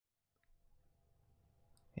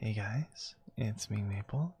Hey guys, it's me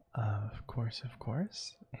Maple, of course,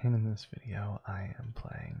 and in this video I am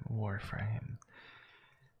playing Warframe.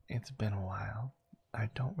 It's been a while. I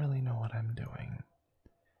don't really know what I'm doing.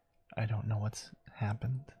 I don't know what's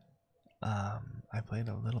happened. I played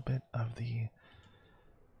a little bit of the,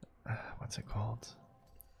 what's it called?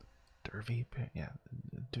 Duviri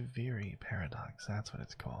Paradox, that's what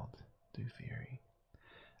it's called. Duviri.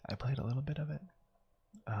 I played a little bit of it.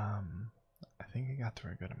 I think I got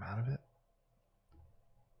through a good amount of it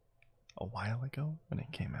a while ago when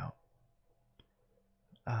it came out.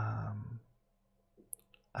 I'm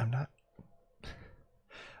not,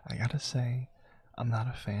 I gotta say, I'm not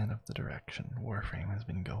a fan of the direction Warframe has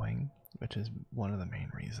been going, which is one of the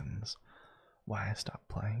main reasons why I stopped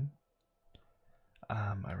playing.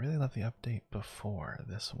 I really love the update before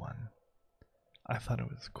this one. I thought it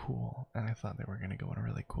was cool, and I thought they were going to go in a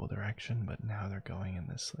really cool direction, but now they're going in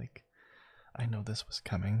this, like, I know this was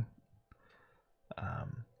coming.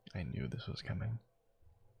 I knew this was coming.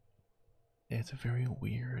 It's a very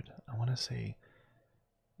weird, I want to say,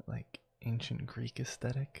 like, ancient Greek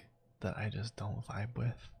aesthetic that I just don't vibe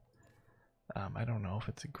with. I don't know if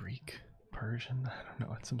it's a Greek, Persian, I don't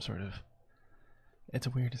know, it's some sort of, it's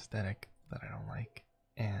a weird aesthetic that I don't like,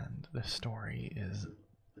 and the story is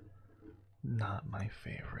not my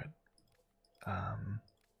favorite.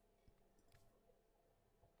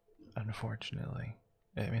 Unfortunately,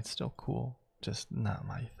 I mean, it's still cool, just not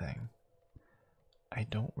my thing. I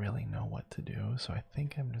don't really know what to do, so I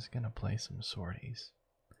think I'm just gonna play some sorties.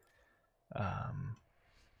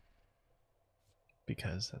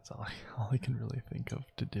 Because that's all I can really think of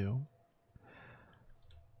to do.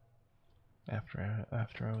 After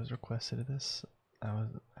I was requested this,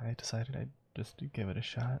 I decided I'd just give it a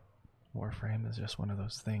shot. Warframe is just one of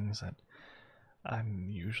those things that I'm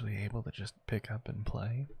usually able to just pick up and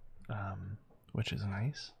play, which is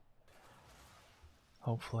nice.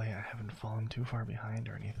 Hopefully I haven't fallen too far behind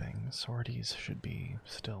or anything. Sorties should be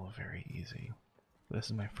still very easy. This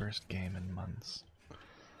is my first game in months.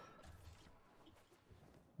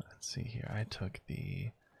 Let's see here. I took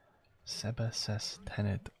the Sebaces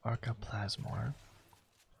Tenet Archaplasmor.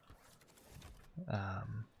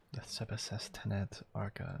 The Sebaces Tenet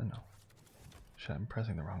Arca. No. Shit, I'm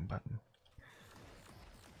pressing the wrong button.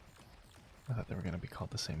 I thought they were going to be called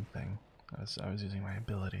the same thing. I was using my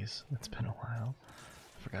abilities. It's been a while.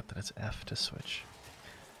 I forgot that it's F to switch.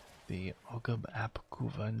 The Ogub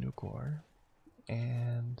Apkuva Nukor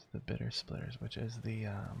and the Bitter Splitters, which is the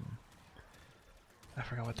I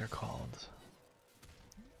forgot what they're called.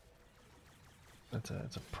 It's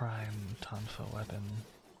a prime Tonfa weapon.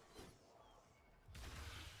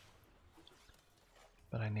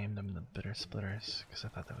 But I named them the Bitter Splitters because I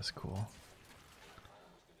thought that was cool.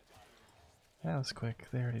 That was quick.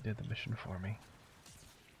 They already did the mission for me.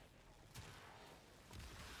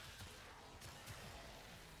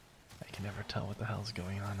 I can never tell what the hell's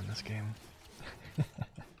going on in this game.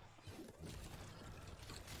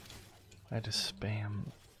 I just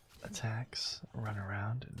spam attacks, run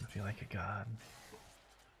around, and feel like a god.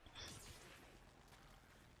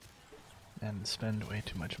 And spend way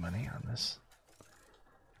too much money on this.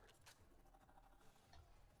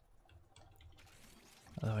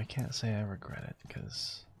 Although I can't say I regret it,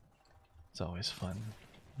 because it's always fun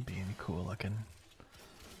being cool looking.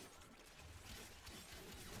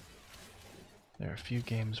 There are a few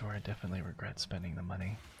games where I definitely regret spending the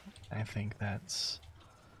money. I think that's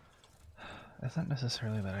not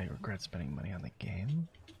necessarily that I regret spending money on the game,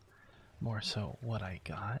 more so what I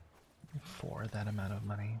got for that amount of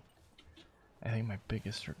money. I think my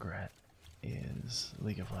biggest regret is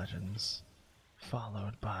League of Legends,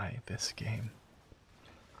 followed by this game.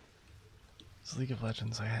 So League of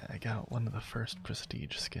Legends, I got one of the first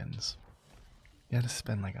prestige skins. You had to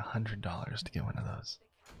spend like $100 to get one of those.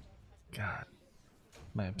 God,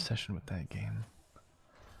 my obsession with that game.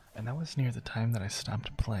 And that was near the time that I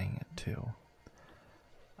stopped playing it too.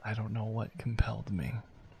 I don't know what compelled me.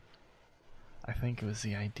 I think it was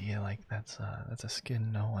the idea like that's a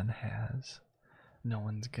skin no one has. No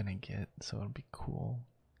one's gonna get, so it'll be cool.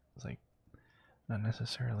 It's like not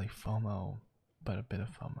necessarily FOMO, but a bit of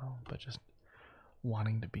FOMO, but just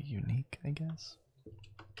wanting to be unique, I guess.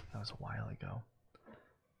 That was a while ago.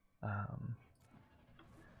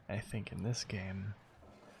 I think in this game,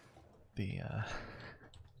 the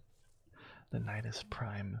Nidus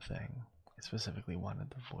Prime thing, I specifically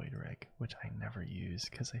wanted the Void Rig, which I never use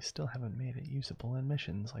because they still haven't made it usable in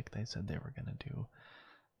missions like they said they were gonna do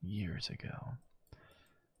years ago.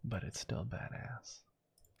 But it's still badass.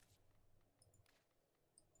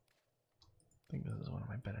 I think this is one of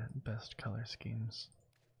my best color schemes.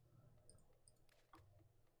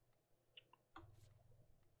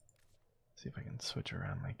 See if I can switch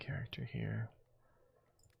around my character here.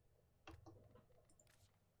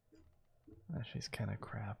 She's kind of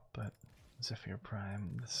crap, but Zephyr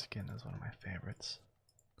Prime, the skin is one of my favorites.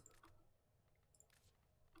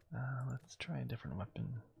 Let's try a different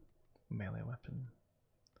weapon. Melee weapon.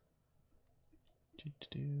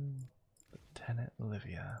 Lieutenant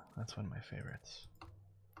Livia, that's one of my favorites.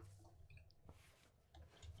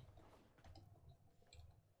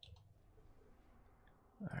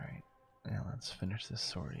 Alright, now let's finish this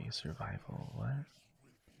sortie survival. What?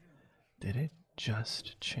 Did it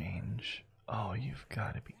just change? Oh, you've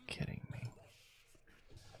got to be kidding me.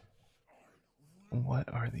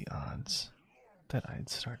 What are the odds that I'd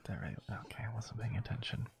start that right? Okay, I wasn't paying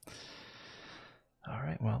attention.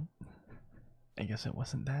 Alright, well, I guess it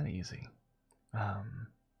wasn't that easy. I'm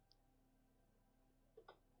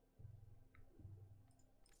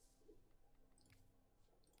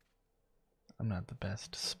not the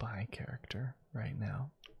best spy character right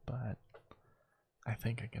now, but I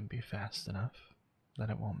think I can be fast enough that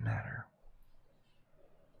it won't matter.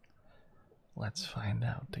 Let's find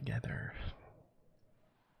out together.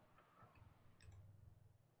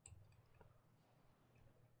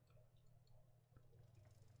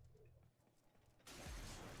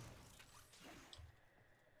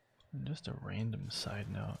 And just a random side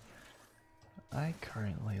note, I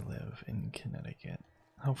currently live in Connecticut,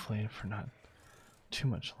 hopefully for not too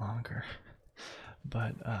much longer,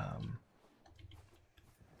 but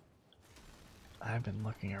I've been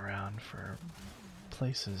looking around for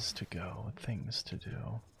places to go, things to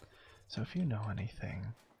do. So if you know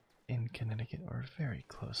anything in Connecticut or very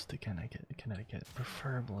close to Connecticut,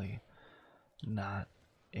 preferably not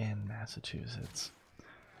in Massachusetts,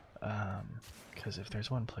 because if there's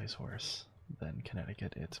one place worse than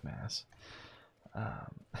Connecticut, it's Mass.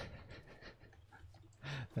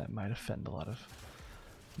 That might offend a lot of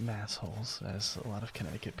massholes, as a lot of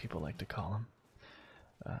Connecticut people like to call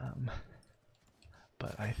them.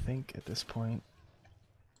 But I think at this point,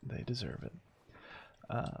 they deserve it.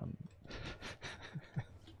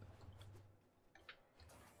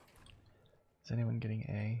 Is anyone getting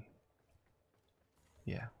A?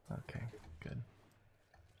 Yeah, okay, good.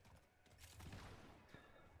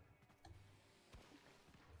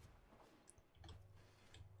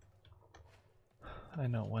 I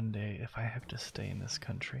know one day if I have to stay in this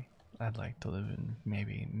country, I'd like to live in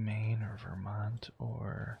maybe Maine or Vermont,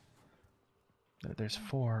 or there's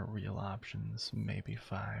 4 real options, maybe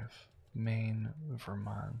 5. Maine,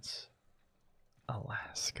 Vermont,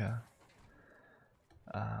 Alaska.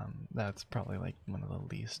 That's probably like one of the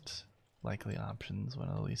least likely options, one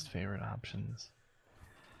of the least favorite options.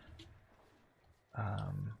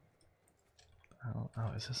 Oh,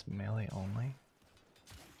 is this melee only?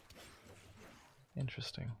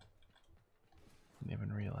 Interesting. Didn't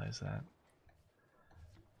even realize that.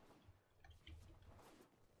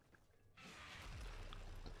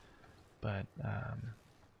 But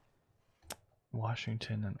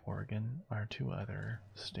Washington and Oregon are 2 other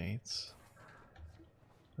states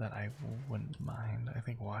that I wouldn't mind. I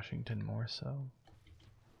think Washington more so.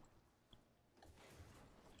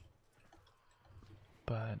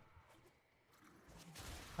 But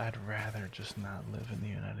I'd rather just not live in the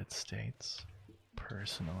United States,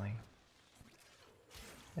 personally.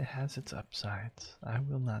 It has its upsides, I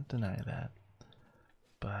will not deny that.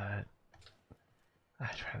 But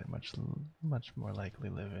I'd rather much more likely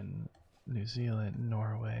live in New Zealand,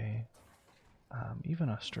 Norway, even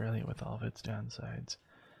Australia with all of its downsides.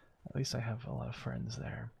 At least I have a lot of friends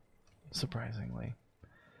there, surprisingly.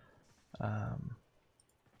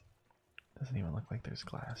 Doesn't even look like there's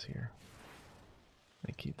glass here.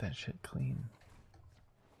 They keep that shit clean.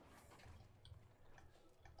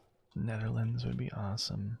 Netherlands would be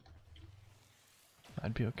awesome.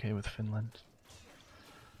 I'd be okay with Finland.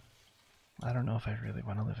 I don't know if I really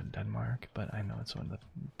want to live in Denmark, but I know it's one of the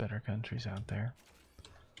better countries out there.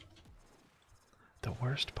 The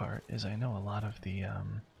worst part is I know a lot of the,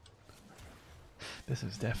 this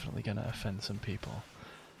is definitely gonna offend some people,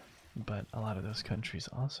 but a lot of those countries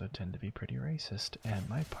also tend to be pretty racist, and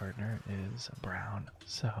my partner is brown,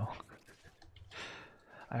 so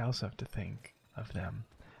I also have to think of them,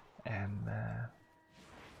 and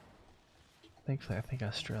thankfully I think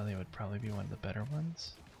Australia would probably be one of the better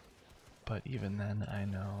ones, but even then I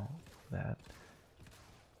know that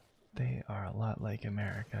they are a lot like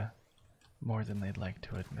America, more than they'd like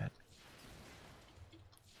to admit.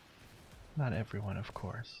 Not everyone, of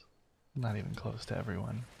course, not even close to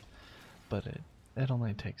everyone, but it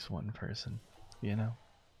only takes one person, you know,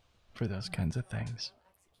 for those kinds of things.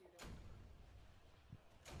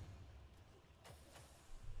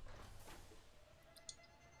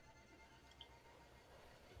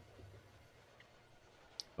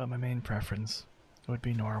 But my main preference would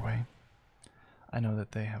be Norway. I know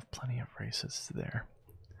that they have plenty of racists there.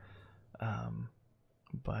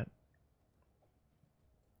 But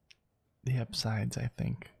the upsides, I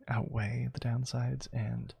think, outweigh the downsides,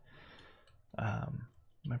 and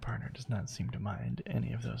my partner does not seem to mind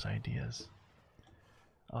any of those ideas.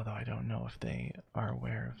 Although I don't know if they are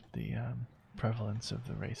aware of the prevalence of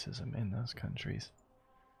the racism in those countries.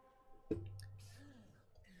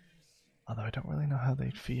 Although I don't really know how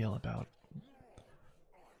they feel about.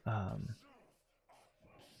 I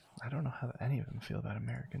don't know how any of them feel about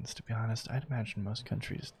Americans, to be honest. I'd imagine most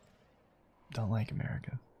countries don't like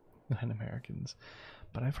America and Americans,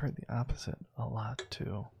 but I've heard the opposite a lot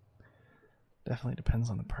too. Definitely depends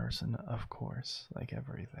on the person, of course, like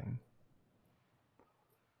everything.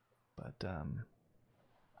 But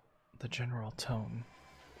the general tone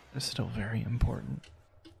is still very important.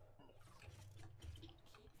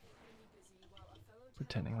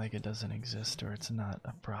 Pretending like it doesn't exist or it's not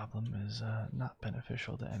a problem is not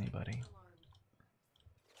beneficial to anybody.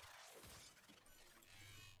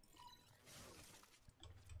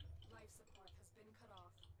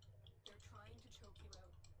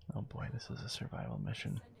 Oh boy, this is a survival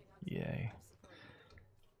mission. Yay.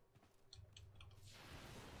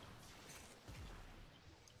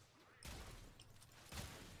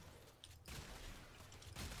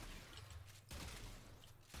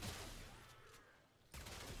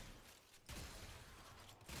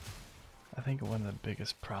 I think one of the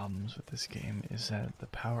biggest problems with this game is that the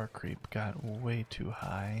power creep got way too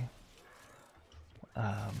high.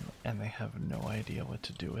 And they have no idea what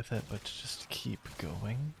to do with it but to just keep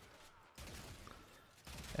going.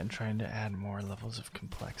 And trying to add more levels of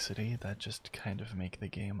complexity that just kind of make the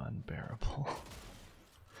game unbearable.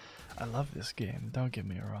 I love this game, don't get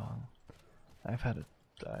me wrong. I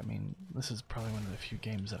mean, this is probably one of the few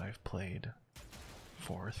games that I've played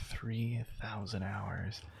for 3,000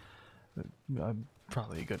 hours.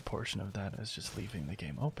 Probably a good portion of that is just leaving the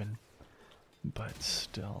game open. But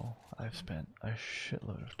still, I've spent a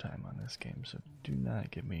shitload of time on this game, so do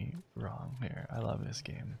not get me wrong here. I love this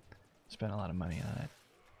game. Spent a lot of money on it.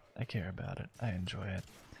 I care about it. I enjoy it.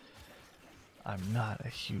 I'm not a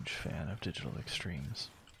huge fan of Digital Extremes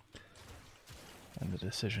and the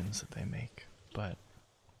decisions that they make, but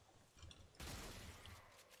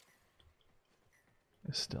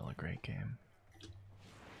it's still a great game.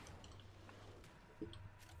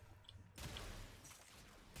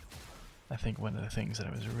 I think one of the things that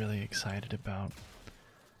I was really excited about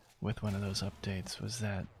with one of those updates was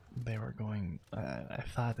that they were going, I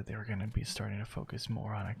thought that they were going to be starting to focus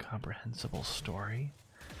more on a comprehensible story,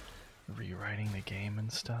 rewriting the game and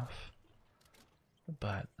stuff,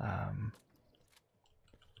 but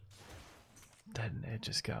then it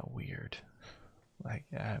just got weird. Like,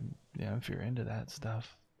 you know, if you're into that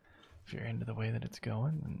stuff, if you're into the way that it's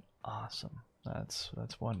going, then awesome. That's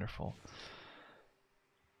wonderful.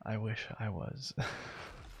 I wish I was.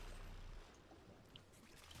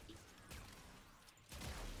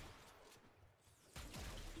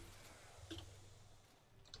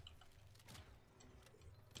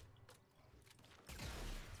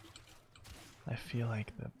 I feel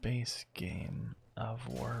like the base game of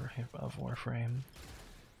Warframe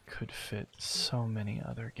could fit so many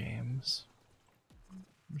other games.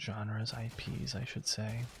 Genres, IPs, I should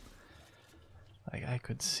say. Like, I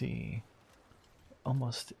could see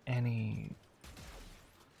almost any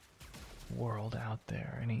world out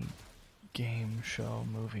there, any game, show,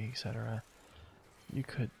 movie, etc. You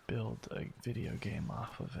could build a video game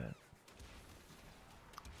off of it.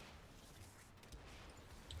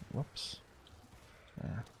 Whoops. Yeah.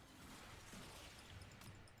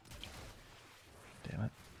 Damn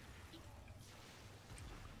it.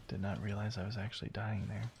 Did not realize I was actually dying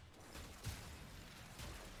there.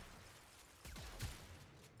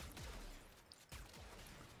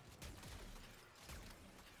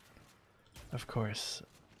 Of course,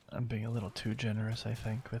 I'm being a little too generous, I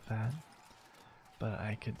think, with that. But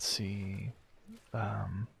I could see a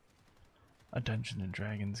Dungeons and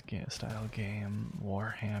Dragons style game,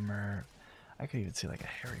 Warhammer. I could even see like a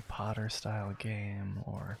Harry Potter style game,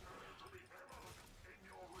 or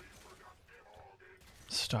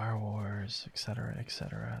Star Wars, etc.,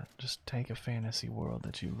 etc. Just take a fantasy world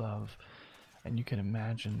that you love, and you can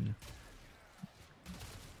imagine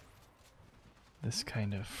this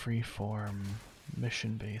kind of free-form,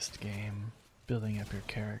 mission-based game, building up your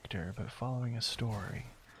character, but following a story.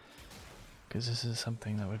 Because this is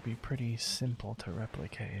something that would be pretty simple to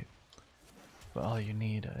replicate, but all you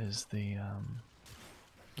need is the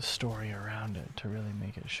story around it to really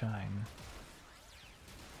make it shine.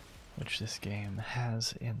 which this game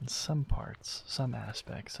has in some parts, some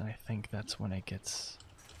aspects, and I think that's when it gets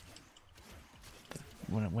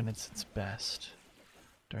when it's its best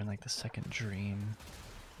during like the second dream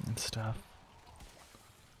and stuff.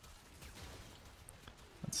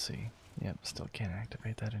 Let's see. Yep, still can't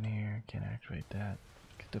activate that in here. Can't activate that.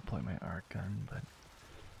 Could deploy my arc gun, but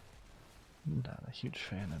I'm not a huge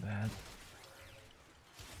fan of that.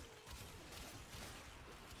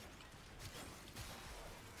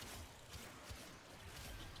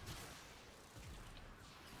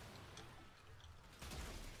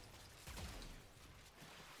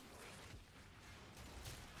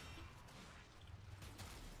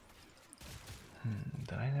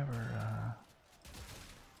 Did I never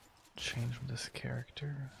change this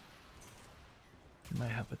character? Might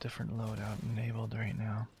have a different loadout enabled right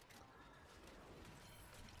now.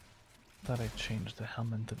 Thought I changed the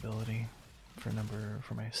helmet ability for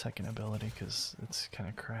my second ability because it's kind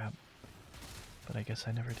of crap, but I guess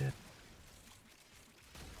I never did.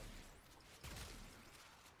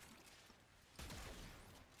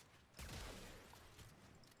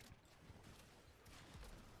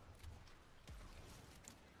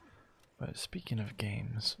 But speaking of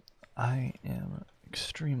games, I am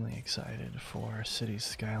extremely excited for Cities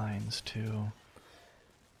Skylines 2.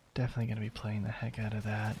 Definitely going to be playing the heck out of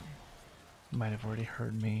that. You might have already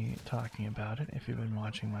heard me talking about it if you've been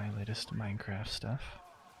watching my latest Minecraft stuff.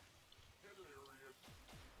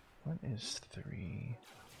 What is 3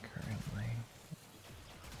 currently?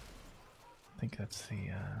 I think that's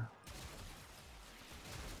the,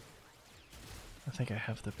 I think I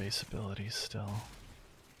have the base abilities still.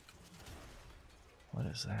 What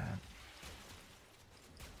is that?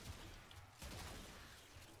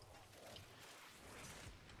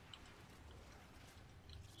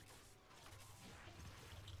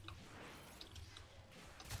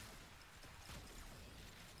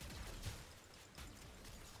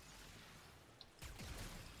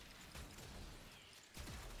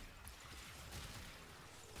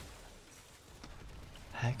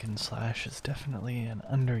 Hack and slash is definitely an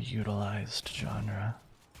underutilized genre.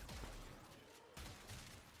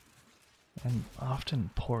 And often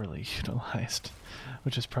poorly utilized,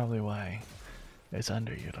 which is probably why it's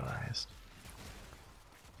underutilized.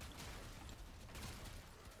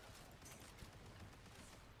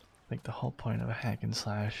 I think the whole point of a hack and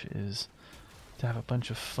slash is to have a bunch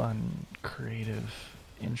of fun, creative,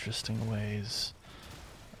 interesting ways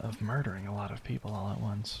of murdering a lot of people all at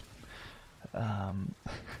once.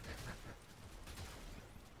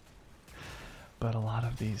 But a lot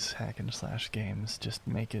of these hack and slash games just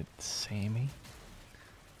make it samey.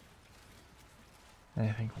 And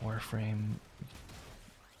I think Warframe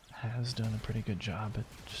has done a pretty good job at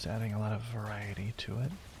just adding a lot of variety to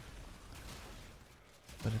it.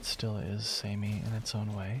 But it still is samey in its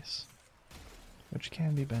own ways, which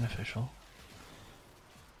can be beneficial.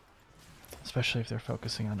 Especially if they're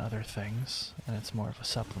focusing on other things and it's more of a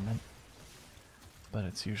supplement. But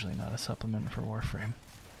it's usually not a supplement for Warframe.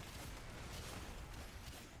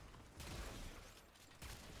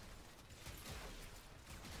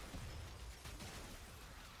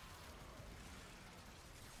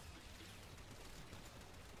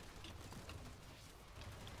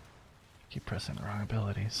 Keep pressing the wrong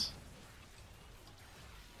abilities.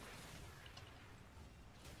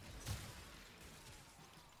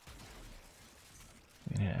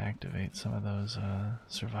 We need to activate some of those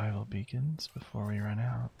survival beacons before we run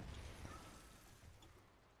out.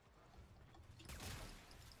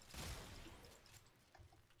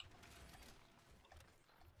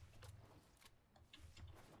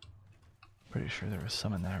 Pretty sure there was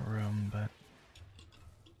some in that room, but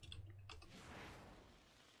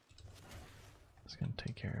gonna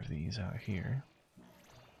take care of these out here.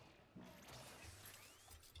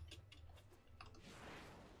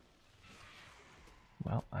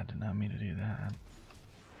 Well, I did not mean to do that.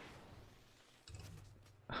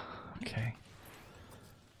 Okay.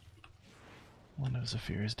 One of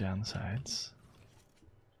Zephyr's downsides.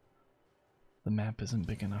 The map isn't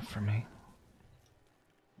big enough for me.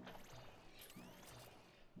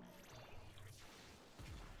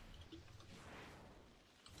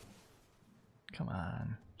 Come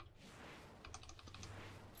on.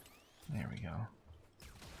 There we go.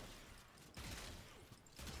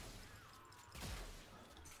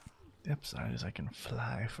 The upside is I can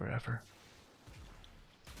fly forever.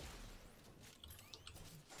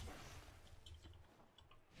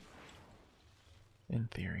 In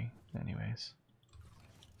theory, anyways.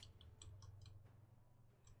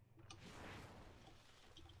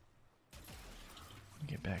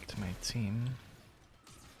 Get back to my team.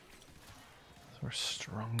 So we're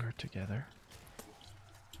stronger together.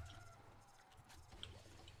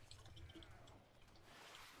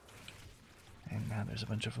 God, there's a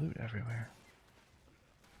bunch of loot everywhere.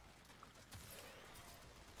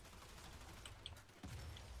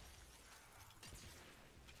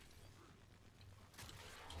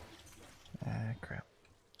 Ah, crap.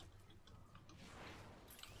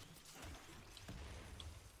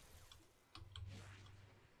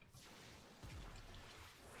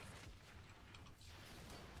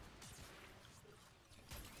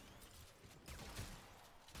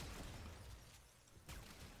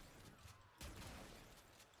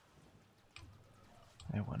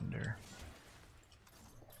 I wonder.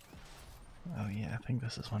 Oh yeah, I think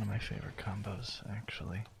this is one of my favorite combos,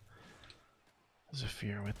 actually.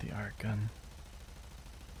 Zephyr with the arc gun.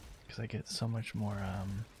 Because I get so much more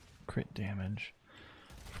crit damage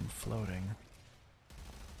from floating.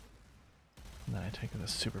 And then I take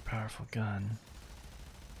this super powerful gun.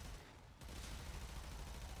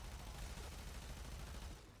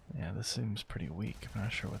 Yeah, this seems pretty weak. I'm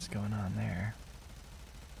not sure what's going on there.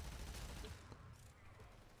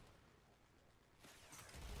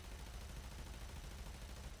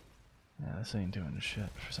 Yeah, this ain't doing shit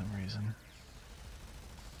for some reason.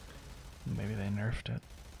 Maybe they nerfed it,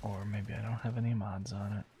 or maybe I don't have any mods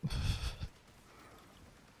on it.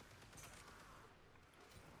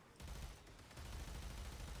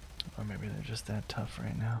 Or maybe they're just that tough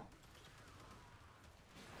right now.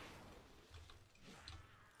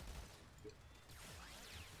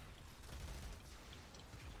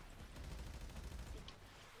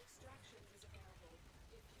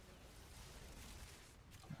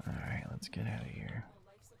 Alright, let's get out of here.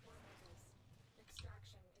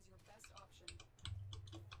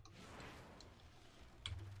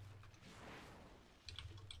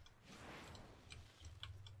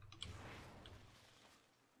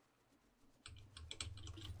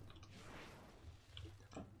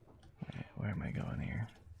 Alright, where am I going here?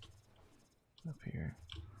 Up here.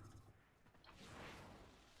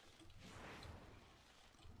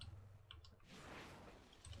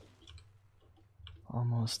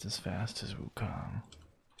 Almost as fast as Wukong.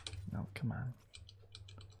 No, come on.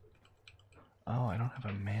 Oh, I don't have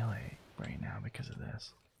a melee right now because of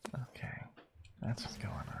this. Okay, that's what's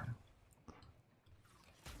going on.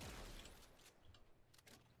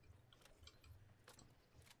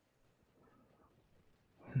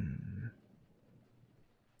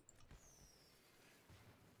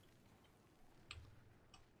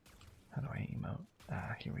 How do I emote?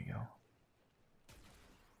 Ah, here we go.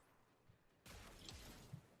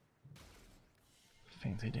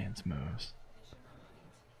 Fancy dance moves.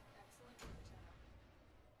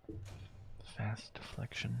 Fast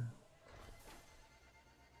deflection.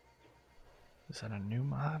 Is that a new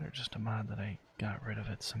mod or just a mod that I got rid of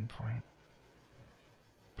at some point?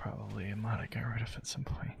 Probably a mod I got rid of at some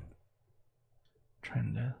point.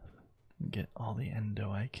 Trying to get all the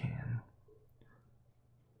endo I can.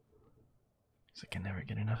 So I can never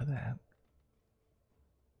get enough of that.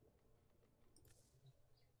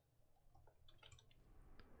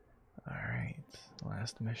 Alright,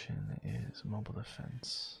 last mission is mobile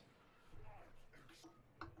defense.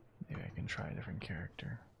 Maybe I can try a different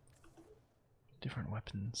character. Different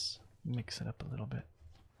weapons. Mix it up a little bit.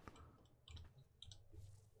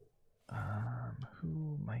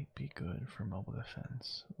 Who might be good for mobile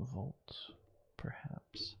defense? Volt,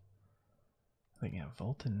 perhaps. I think, yeah,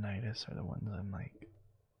 Volt and Nidus are the ones I'm like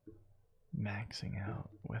maxing out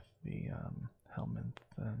with the helmet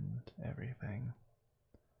and everything.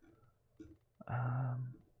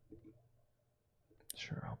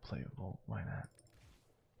 Sure, I'll play Volt, why not?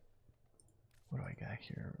 What do I got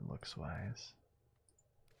here, looks wise?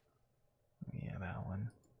 Yeah, that one.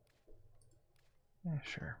 Yeah,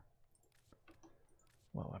 sure.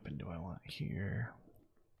 What weapon do I want here?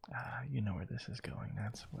 Ah, you know where this is going,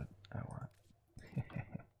 that's what I want.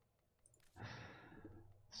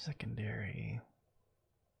 Secondary.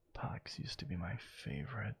 Pox used to be my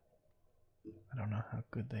favorite. I don't know how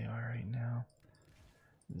good they are right now.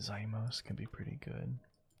 Zymos can be pretty good,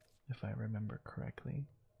 if I remember correctly.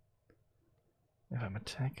 If I'm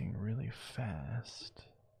attacking really fast,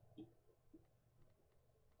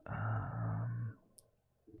 I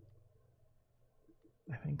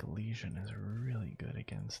think Legion is really good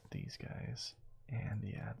against these guys. And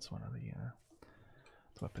yeah, it's one of the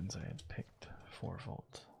weapons I had picked for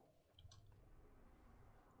Volt.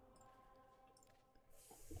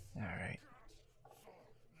 Alright.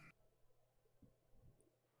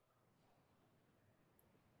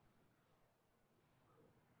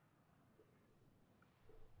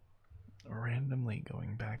 Randomly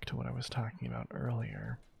going back to what I was talking about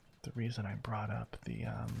earlier, the reason I brought up the,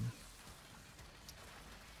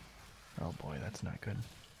 oh boy, that's not good.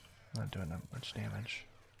 Not doing that much damage.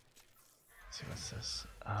 Let's see, what's this?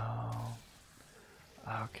 Oh,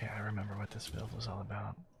 okay, I remember what this build was all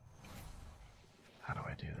about. How do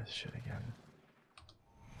I do this shit again?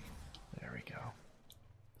 There we go.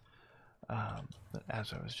 But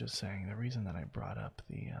as I was just saying, the reason that I brought up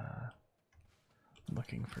the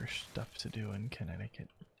looking for stuff to do in Connecticut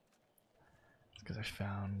is because I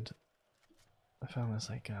found this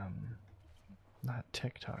like not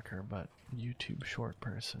TikToker but YouTube short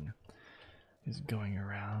person who's going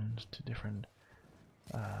around to different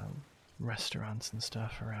restaurants and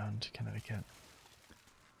stuff around Connecticut,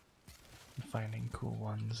 and finding cool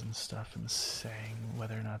ones and stuff and saying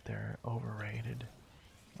whether or not they're overrated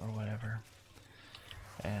or whatever.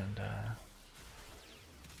 And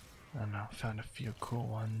I don't know, found a few cool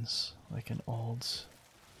ones, like an old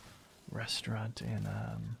restaurant in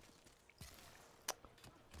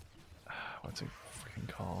what's it freaking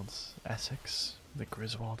called? Essex, the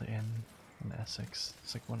Griswold Inn in Essex.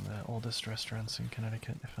 It's like one of the oldest restaurants in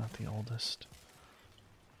Connecticut, if not the oldest.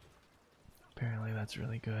 Apparently that's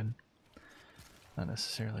really good. Not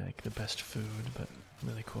necessarily like the best food, but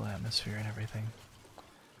really cool atmosphere and everything.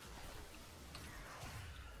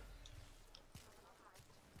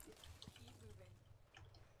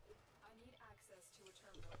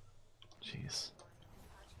 Jeez.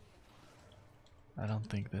 I don't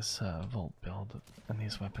think this Volt build and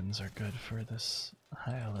these weapons are good for this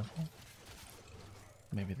high level.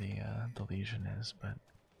 Maybe the Legion is, but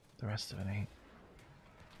the rest of it ain't.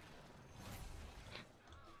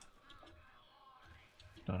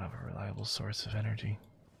 Don't have a reliable source of energy.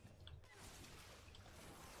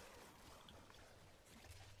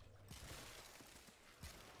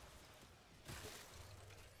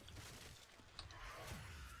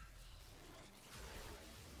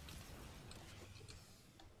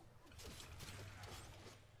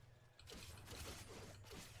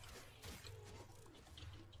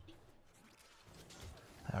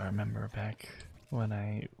 I remember back when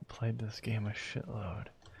I played this game a shitload,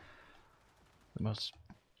 the most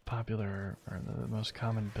popular or the most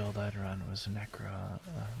common build I'd run was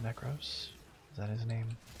Necros. Is that his name?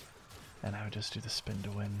 And I would just do the spin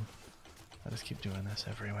to win. I just keep doing this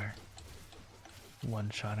everywhere.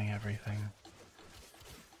 One-shotting everything.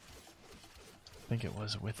 I think it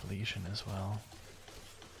was with Legion as well.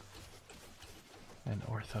 And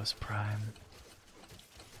Orthos Prime.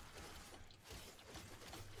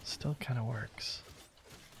 Still kind of works.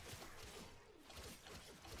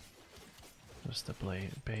 Just the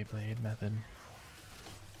Beyblade method.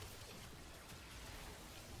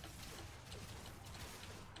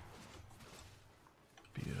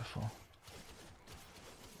 Beautiful.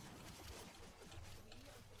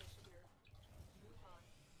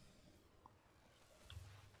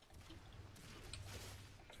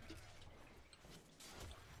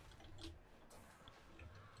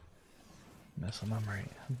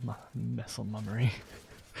 Muscle memory.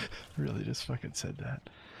 Really just fucking said that.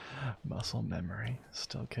 Muscle memory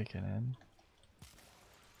still kicking in.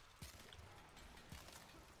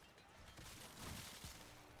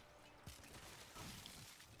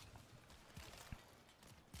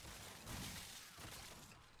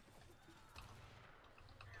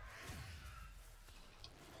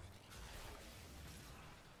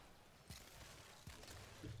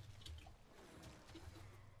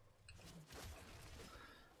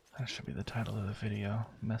 That should be the title of the video.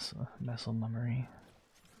 Muscle memory.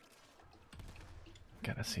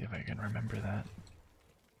 Gotta see if I can remember that.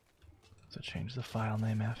 So change the file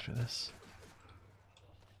name after this.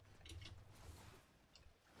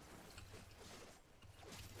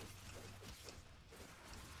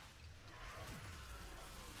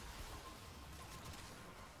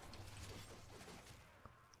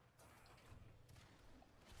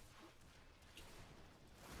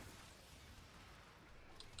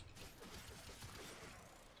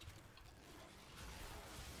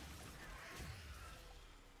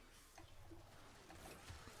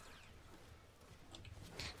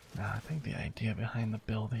 I think the idea behind the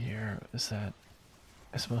build here is that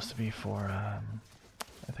it's supposed to be for, I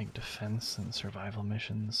think, defense and survival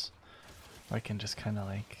missions. Where I can just kind of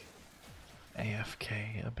like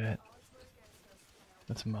AFK a bit.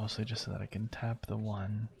 It's mostly just so that I can tap the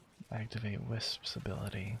one, activate Wisp's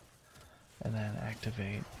ability, and then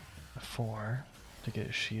activate 4 to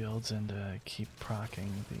get shields and to keep proccing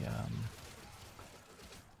the,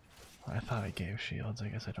 I thought I gave shields, I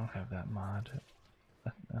guess I don't have that mod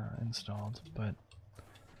installed, but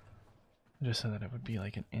just so that it would be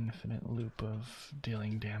like an infinite loop of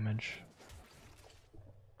dealing damage.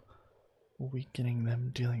 Weakening them,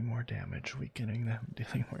 dealing more damage, weakening them,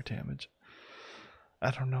 dealing more damage. I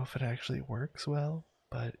don't know if it actually works well,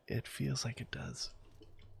 but it feels like it does.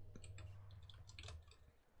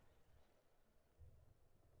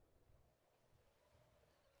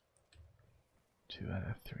 2 out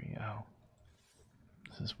of 3. Oh.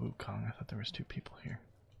 This is Wukong. I thought there was 2 people here.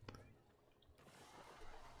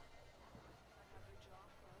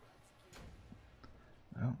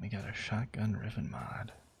 Oh, we got a shotgun riven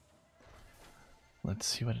mod. Let's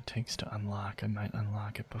see what it takes to unlock. I might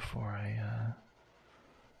unlock it before I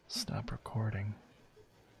stop recording.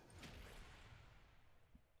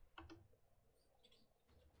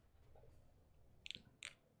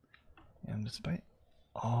 And despite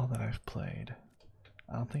all that I've played,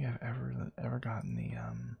 I don't think I've ever gotten the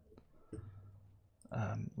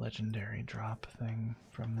legendary drop thing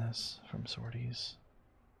from this, from Sorties.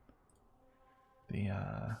 The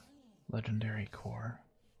legendary core.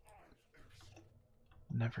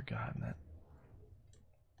 Never gotten it.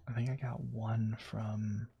 I think I got one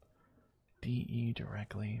from DE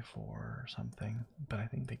directly for something, but I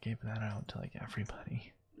think they gave that out to like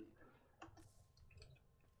everybody.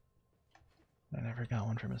 I never got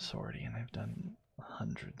one from a sortie, and I've done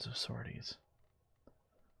hundreds of sorties.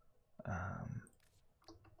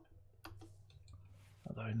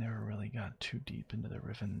 Although I never really got too deep into the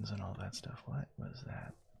rivens and all that stuff. What was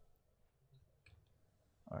that?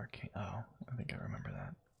 Arcane. Oh, I think I remember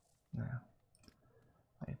that. Yeah.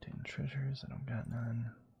 I attain treasures. I don't got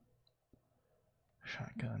none.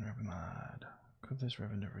 Shotgun ribbon mod. Equip this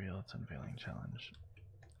ribbon to real its unveiling challenge.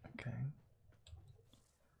 Okay.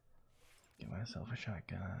 Get myself a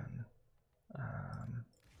shotgun.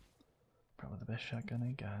 Probably the best shotgun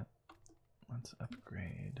I got. Let's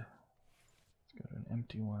upgrade. Let's go to an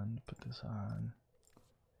empty one. Put this on.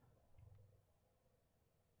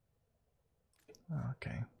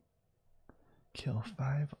 Okay. Kill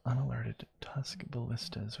 5 unalerted Tusk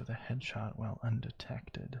ballistas with a headshot while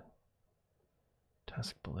undetected.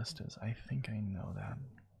 Tusk ballistas. I think I know that.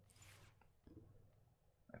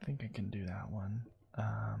 I think I can do that one.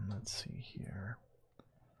 Let's see here.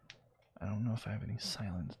 I don't know if I have any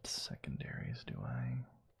silenced secondaries, do I?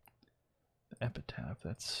 The epitaph,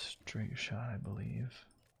 that's straight shot, I believe.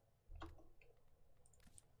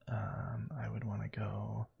 I would want to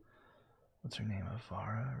go. What's her name?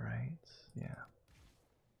 Avara, right? Yeah.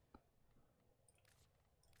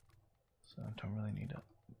 So I don't really need to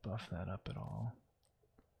buff that up at all.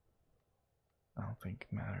 I don't think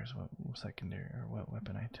it matters what secondary or what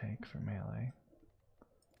weapon I take for melee.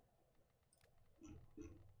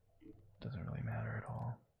 Doesn't really matter at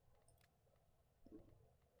all.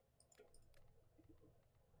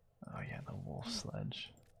 Oh yeah, the wolf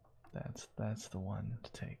sledge. That's the one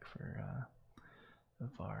to take for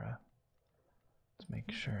Avara. Let's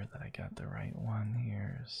make sure that I got the right one.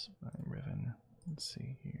 Here's my ribbon. Let's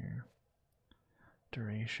see here.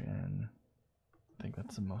 Duration. I think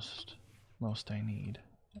that's the most I need.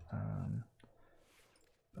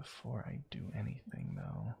 Before I do anything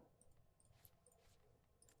though.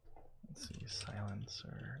 Let's see, silence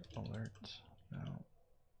or alert. No.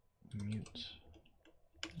 Mute.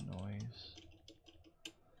 Noise.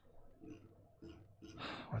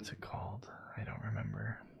 What's it called? I don't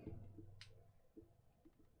remember.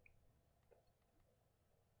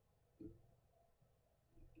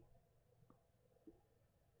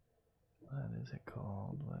 What is it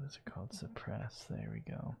called? What is it called? Suppress. There we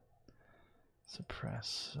go.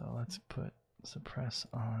 Suppress. So let's put suppress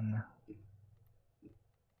on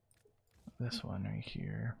this one right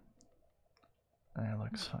here. That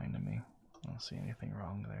looks fine to me. I don't see anything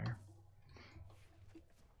wrong there.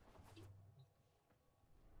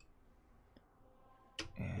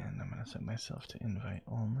 And I'm going to set myself to invite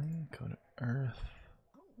only. Go to Earth.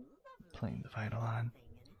 Playing the Vital on.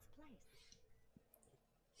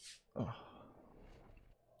 Oh.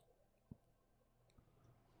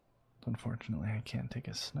 Unfortunately, I can't take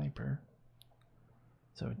a sniper.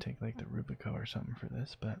 So I would take like the Rubico or something for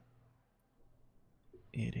this, but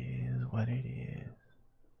it is what it is.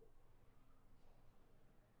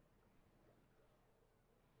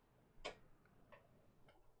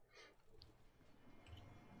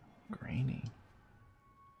 Grainy.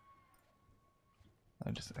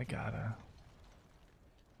 I gotta.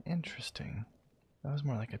 Interesting. That was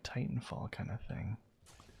more like a Titanfall kind of thing.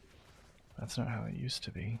 That's not how it used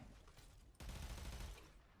to be.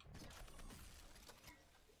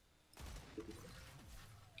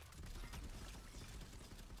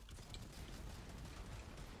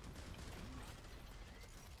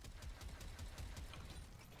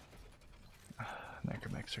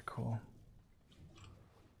 Necromechs are cool.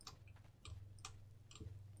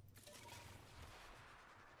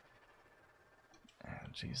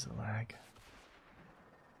 Jeez, the lag.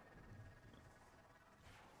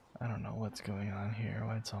 I don't know what's going on here,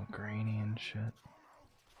 why it's all grainy and shit.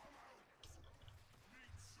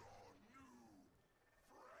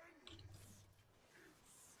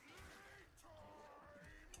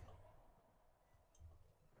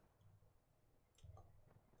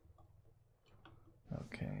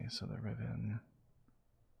 so the ribbon,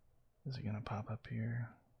 is it gonna pop up here?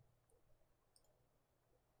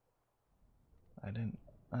 I didn't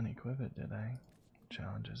unequip it, did I?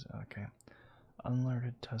 Challenges, okay.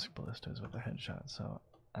 Unloaded tusk ballistas with a headshot, so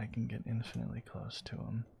I can get infinitely close to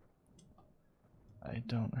them. I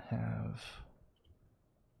don't have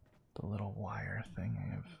the little wire thing,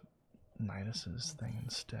 I have Nidus's thing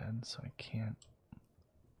instead, so I can't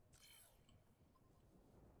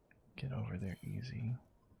get over there easy.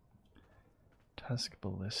 Tusk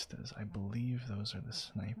ballistas, I believe those are the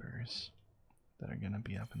snipers that are gonna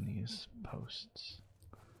be up in these posts.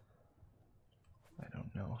 I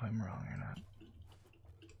don't know if I'm wrong or not.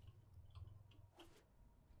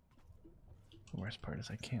 The worst part is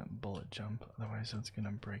I can't bullet jump, otherwise it's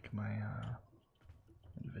gonna break my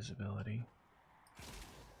invisibility.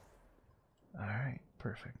 Alright,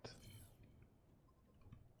 perfect.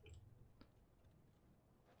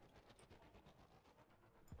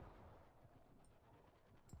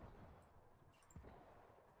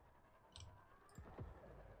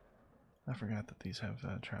 I forgot that these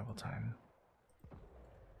have travel time.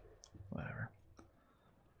 Whatever.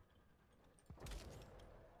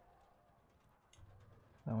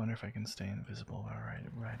 I wonder if I can stay invisible while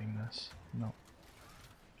riding this. Nope.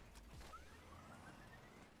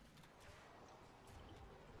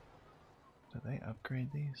 Did they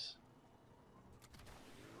upgrade these?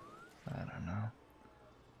 I don't know.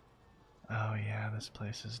 Oh yeah, this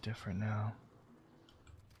place is different now.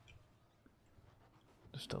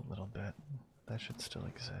 Just a little bit. That should still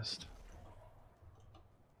exist.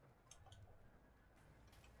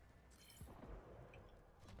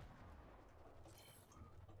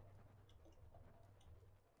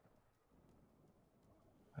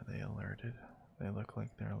 Are they alerted? They look like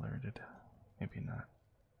they're alerted. Maybe not.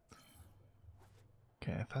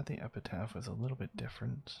 Okay, I thought the epitaph was a little bit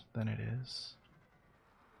different than it is.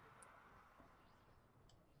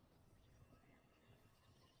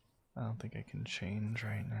 I don't think I can change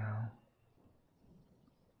right now.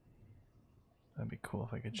 That'd be cool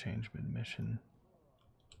if I could change mid-mission.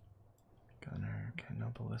 Gunner, okay,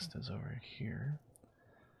 no ballistas over here.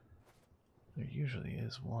 There usually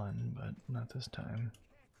is one, but not this time.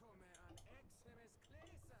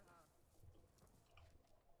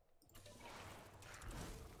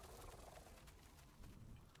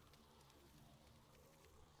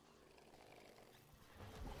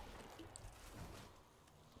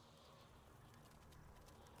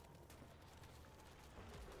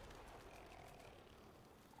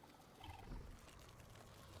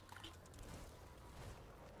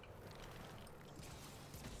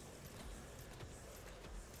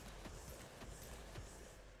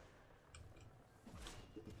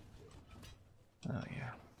 Oh yeah.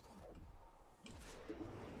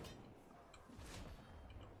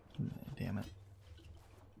 Damn it.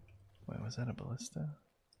 Wait, was that a ballista?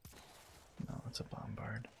 No, it's a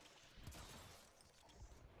bombard.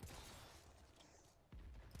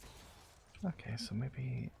 Okay, so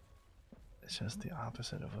maybe it's just the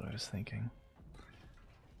opposite of what I was thinking.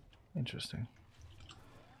 Interesting.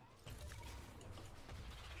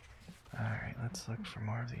 Alright, let's look for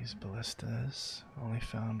more of these ballistas. Only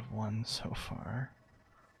found one so far.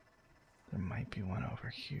 There might be one over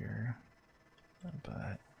here,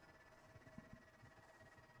 but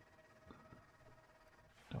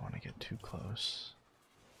don't want to get too close.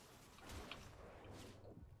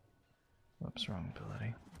 Whoops, wrong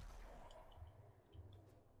ability.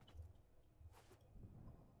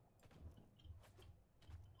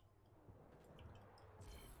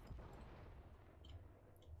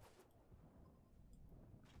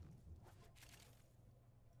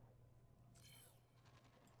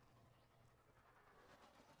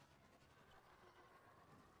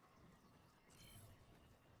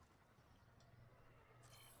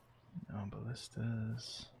 No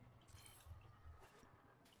ballistas.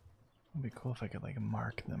 It'd be cool if I could like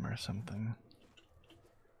mark them or something.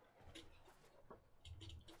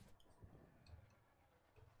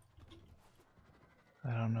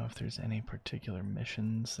 I don't know if there's any particular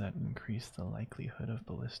missions that increase the likelihood of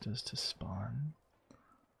ballistas to spawn.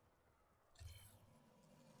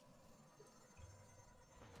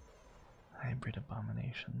 Hybrid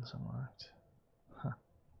abominations unlocked. Huh.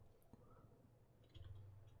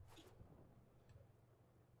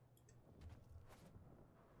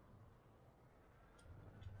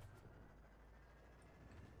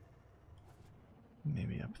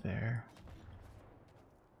 Maybe up there.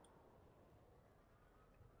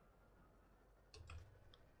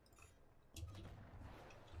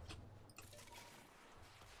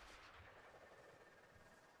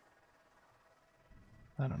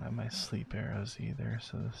 I don't have my sleep arrows either,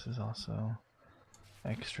 so this is also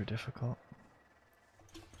extra difficult.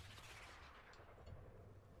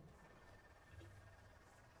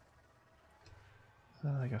 Is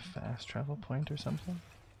that like a fast travel point or something?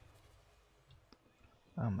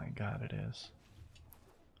 Oh my god, it is.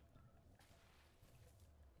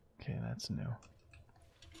 Okay, that's new.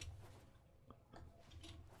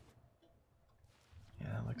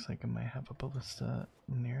 Yeah, it looks like it might have a ballista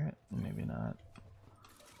near it. Maybe not.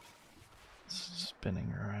 It's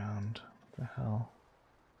spinning around. The hell?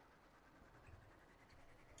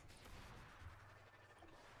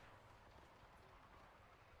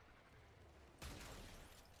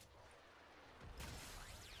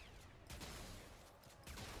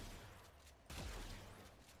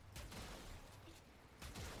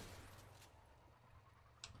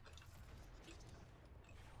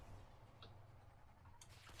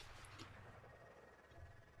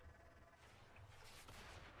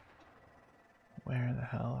 Where the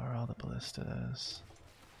hell are all the ballistas?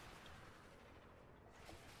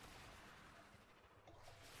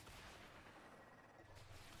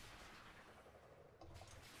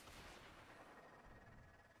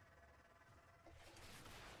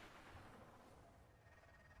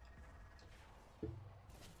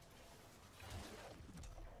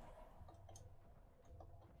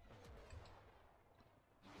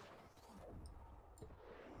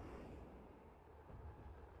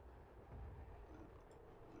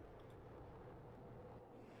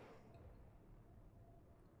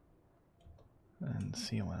 I didn't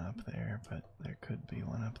see one up there, but there could be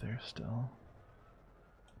one up there still.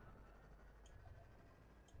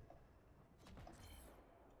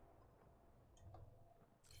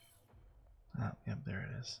 Oh, yep, there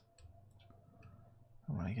it is.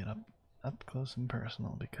 I want to get up close and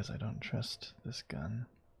personal because I don't trust this gun.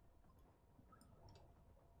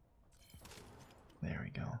 There we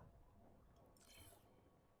go.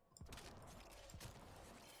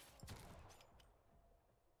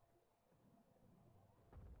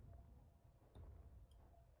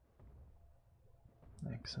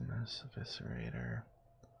 Maximus Eviscerator.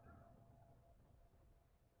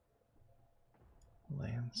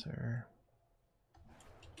 Lancer.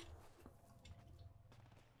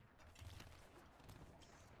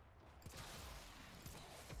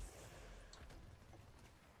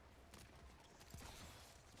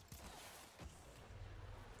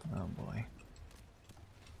 Oh boy.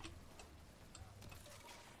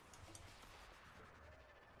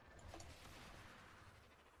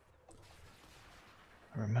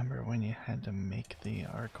 I remember when you had to make the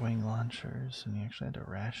Arcwing launchers and you actually had to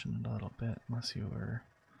ration it a little bit unless you were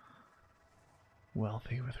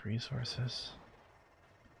wealthy with resources.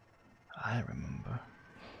 I remember.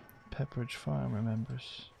 Pepperidge Farm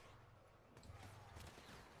remembers.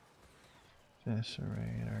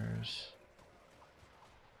 Eviscerators.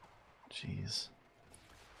 Jeez.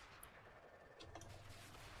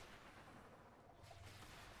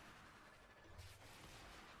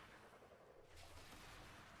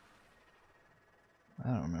 I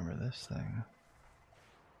don't remember this thing.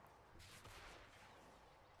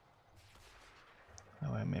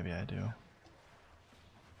 Oh wait, maybe I do.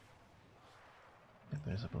 If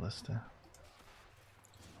there's a ballista.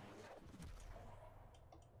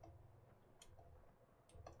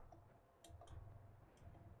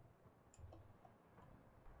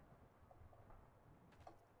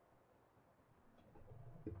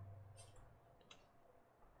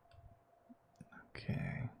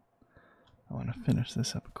 Okay. I want to finish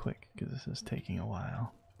this up quick because this is taking a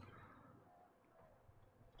while.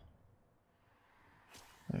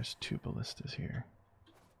 There's 2 ballistas here.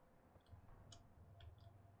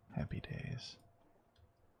 Happy days.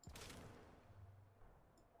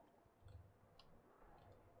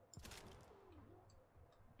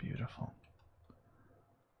 Beautiful.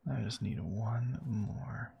 I just need 1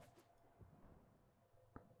 more.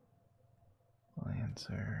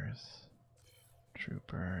 Lancers.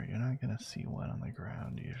 Trooper. You're not gonna see one on the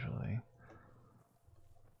ground usually.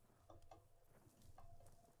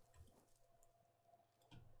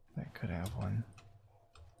 That could have one.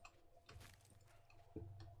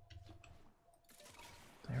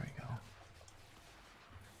 There we go.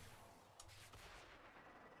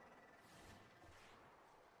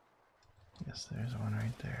 Yes, there's one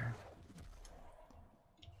right there.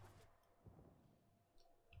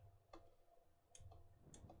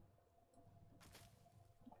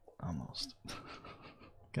 Almost.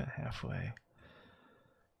 Got halfway.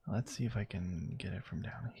 Let's see if I can get it from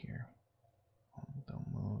down here. Oh, don't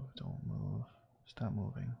move, don't move. Stop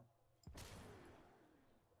moving.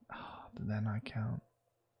 Oh, did that not count?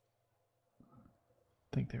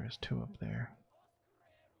 I think there was 2 up there.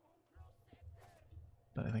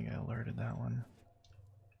 But I think I alerted that one.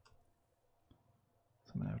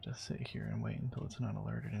 So I'm gonna have to sit here and wait until it's not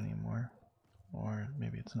alerted anymore. Or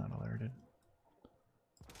maybe it's not alerted.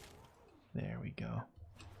 There we go.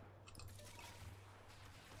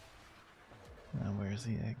 Now where's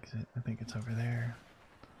the exit? I think it's over there.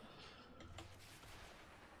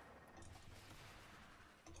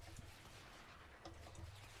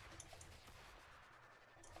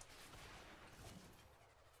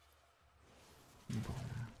 Boom.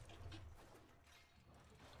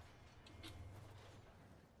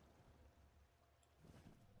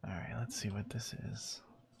 Alright, let's see what this is.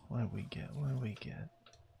 What do we get? What do we get?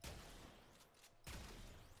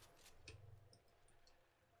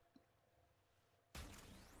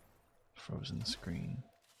 Frozen screen.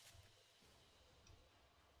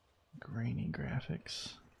 Grainy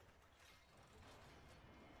graphics.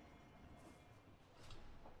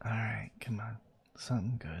 Alright, come on.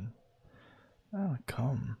 Something good. Oh,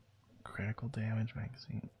 comb. Critical damage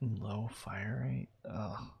magazine. Low fire rate.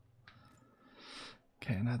 Ugh.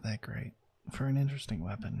 Okay, not that great. For an interesting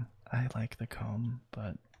weapon, I like the comb,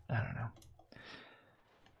 but I don't know.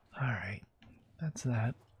 Alright, that's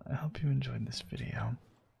that. I hope you enjoyed this video.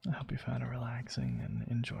 I hope you found it relaxing and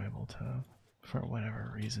enjoyable to, for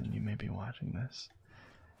whatever reason you may be watching this.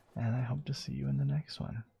 And I hope to see you in the next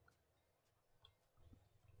one.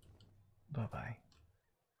 Bye bye.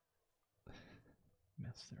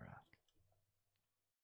 Mr.